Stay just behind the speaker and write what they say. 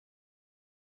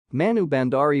Manu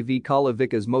Bhandari v.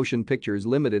 Vikas Motion Pictures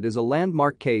Limited is a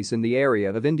landmark case in the area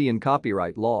of Indian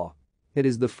copyright law. It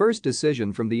is the first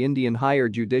decision from the Indian higher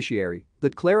judiciary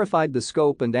that clarified the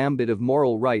scope and ambit of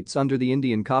moral rights under the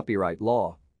Indian copyright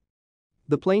law.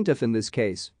 The plaintiff in this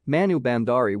case, Manu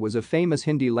Bhandari, was a famous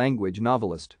Hindi-language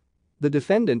novelist. The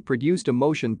defendant produced a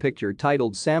motion picture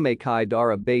titled Samay Kai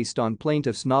Dara based on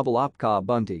plaintiff's novel Aapka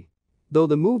Bunty. Though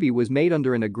the movie was made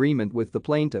under an agreement with the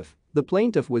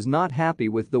plaintiff was not happy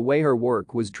with the way her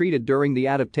work was treated during the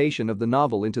adaptation of the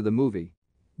novel into the movie.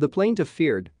 The plaintiff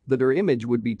feared that her image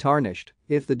would be tarnished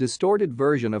if the distorted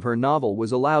version of her novel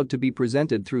was allowed to be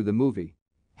presented through the movie.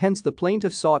 Hence, the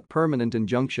plaintiff sought permanent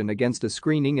injunction against a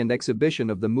screening and exhibition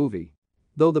of the movie.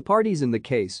 Though the parties in the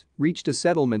case reached a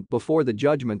settlement before the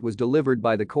judgment was delivered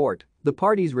by the court, the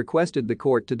parties requested the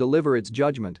court to deliver its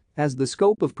judgment as the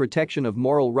scope of protection of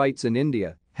moral rights in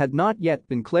India had not yet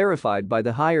been clarified by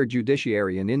the higher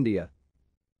judiciary in India.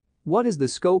 What is the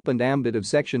scope and ambit of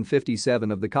Section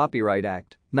 57 of the Copyright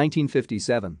Act,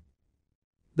 1957?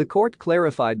 The court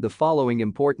clarified the following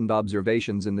important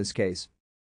observations in this case.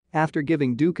 After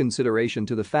giving due consideration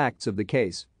to the facts of the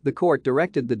case, the court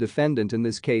directed the defendant in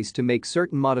this case to make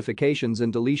certain modifications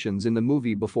and deletions in the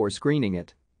movie before screening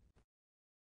it.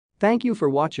 Thank you for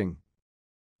watching.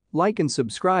 Like and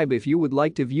subscribe if you would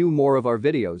like to view more of our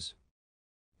videos.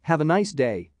 Have a nice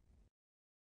day.